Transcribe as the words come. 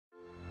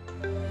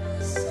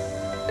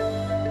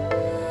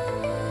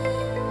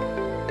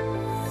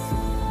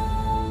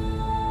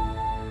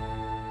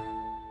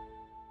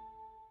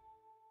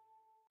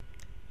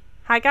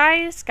Hi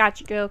guys,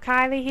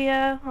 GadgetGirlKylie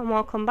here, and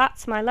welcome back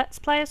to my Let's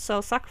Play of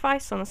Soul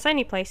Sacrifice on the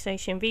Sony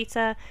PlayStation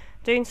Vita,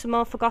 doing some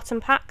more Forgotten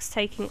Pacts,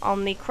 taking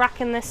on the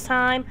Kraken this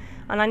time,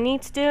 and I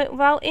need to do it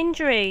without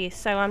injury,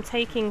 so I'm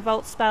taking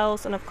Volt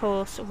spells and of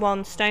course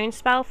one stone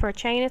spell for a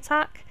chain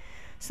attack.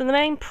 So the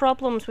main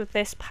problems with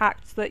this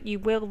pact that you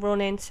will run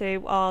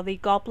into are the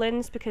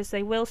goblins, because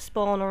they will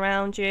spawn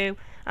around you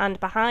and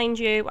behind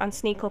you and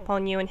sneak up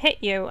on you and hit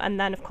you, and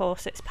then of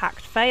course it's pact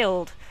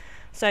failed.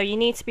 So you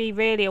need to be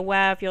really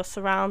aware of your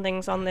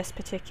surroundings on this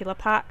particular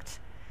pact.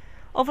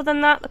 Other than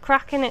that, the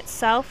Kraken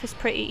itself is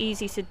pretty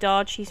easy to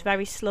dodge. He's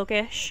very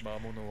sluggish.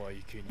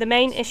 The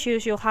main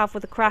issues you'll have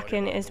with the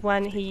Kraken is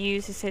when he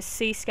uses his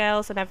sea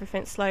scales and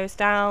everything slows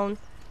down.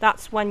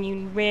 That's when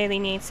you really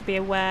need to be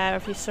aware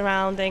of your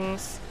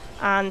surroundings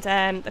and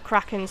the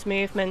Kraken's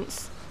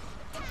movements.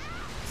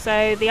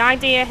 So the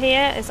idea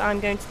here is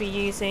I'm going to be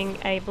using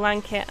a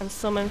blanket and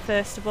summon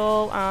first of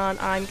all, and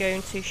I'm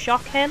going to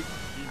shock him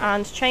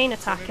and chain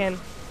attack him.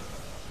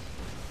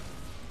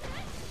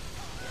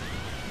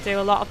 Do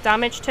a lot of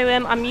damage to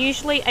him. I'm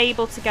usually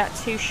able to get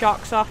 2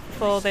 shocks off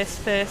before this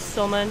first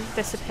summon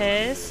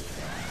disappears.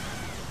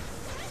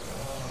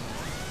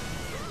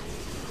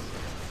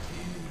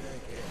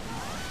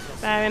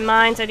 Bear in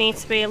mind I need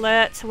to be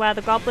alert to where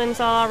the goblins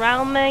are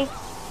around me,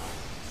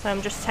 so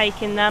I'm just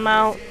taking them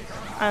out,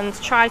 and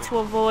try to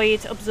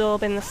avoid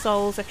absorbing the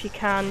souls if you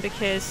can,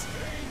 because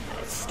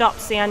it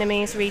stops the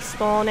enemies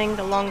respawning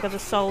the longer the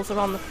souls are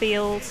on the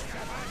field.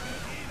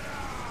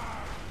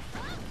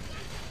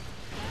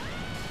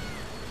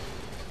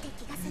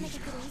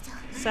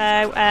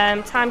 So,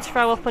 time to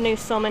throw up a new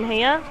summon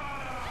here.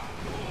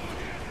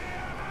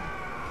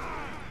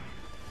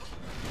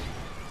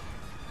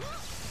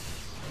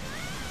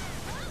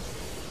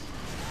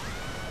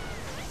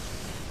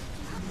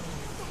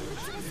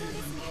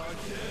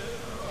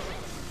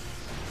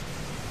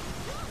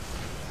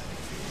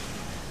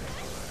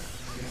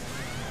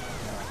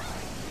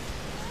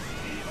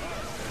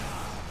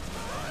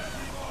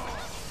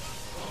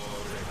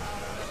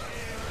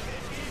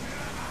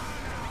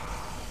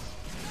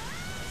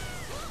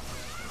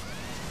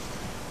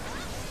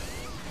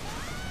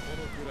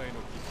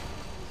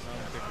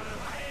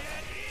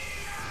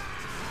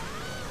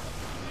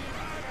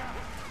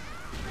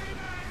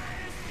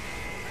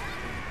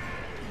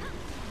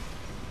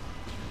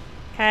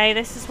 Okay,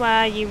 this is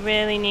where you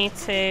really need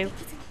to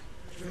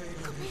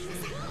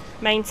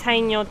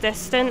maintain your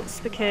distance,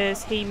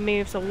 because he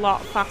moves a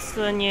lot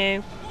faster than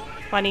you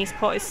when he's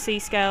put his sea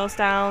scales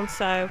down,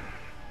 so...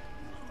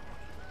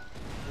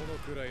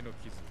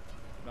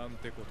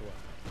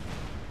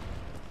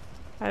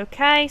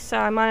 Okay, so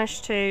I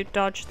managed to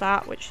dodge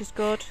that, which is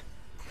good.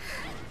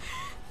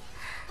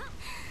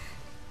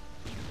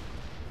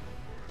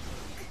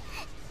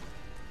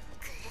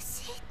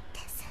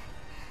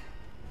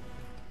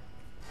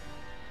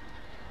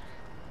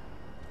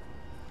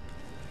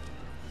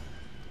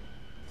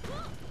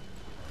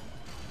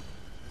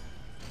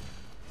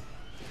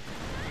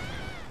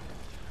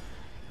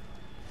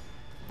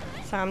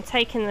 So I'm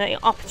taking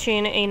the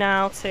opportunity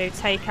now to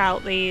take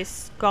out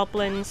these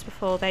goblins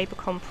before they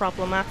become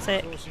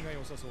problematic.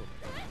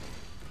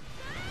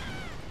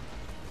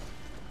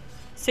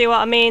 See what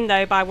I mean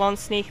though by one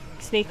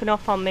sneaking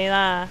up on me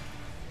there?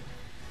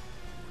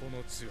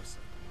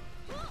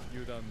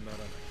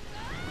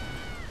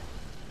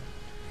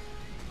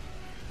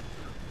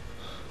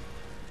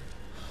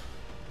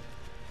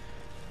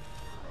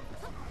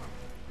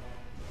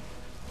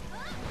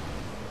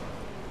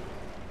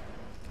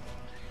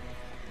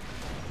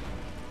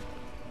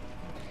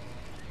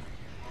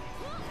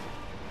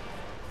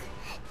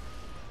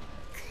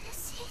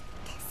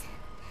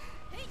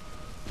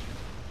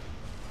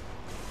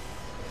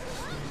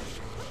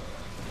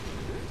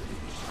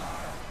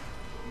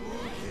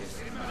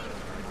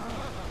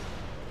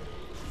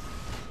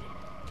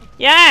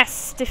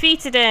 Yes!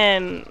 Defeated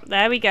him!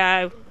 There we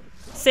go.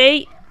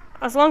 See?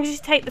 As long as you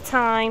take the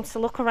time to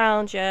look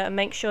around you and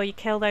make sure you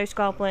kill those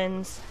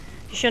goblins,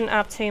 you shouldn't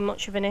have too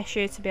much of an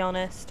issue, to be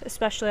honest,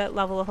 especially at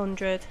level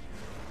 100.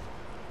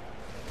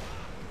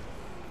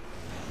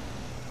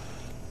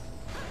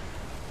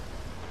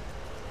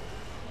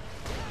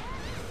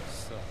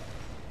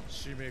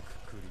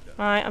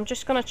 Right, I'm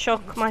just going to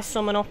chuck my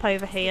summon up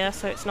over here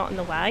so it's not in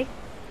the way.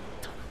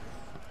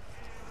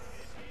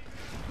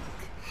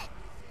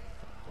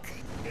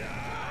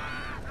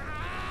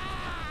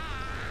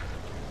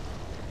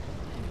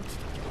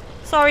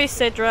 Sorry,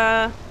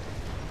 Sidra.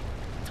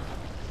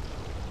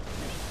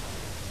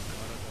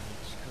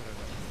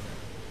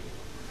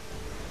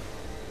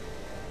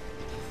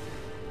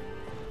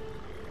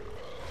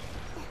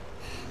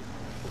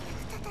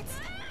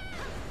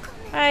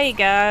 There you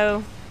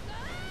go.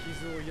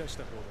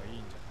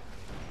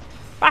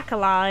 Back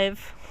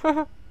alive.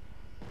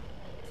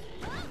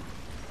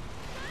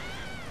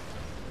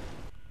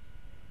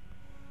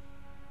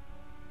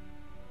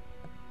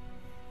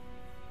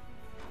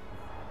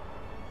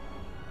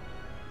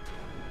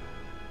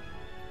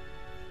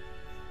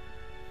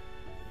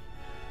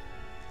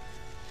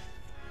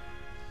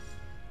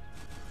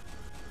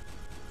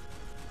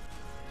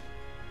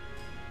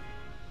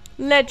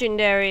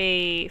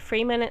 Legendary!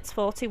 3 minutes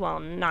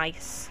 41.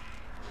 Nice.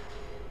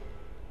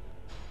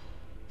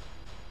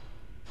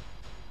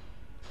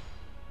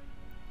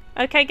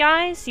 Okay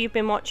guys, you've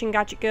been watching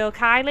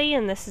GadgetGirlKylie,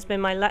 and this has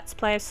been my Let's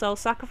Play of Soul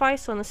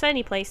Sacrifice on the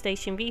Sony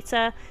PlayStation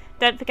Vita.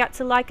 Don't forget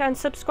to like and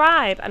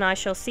subscribe, and I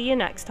shall see you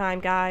next time,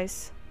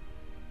 guys.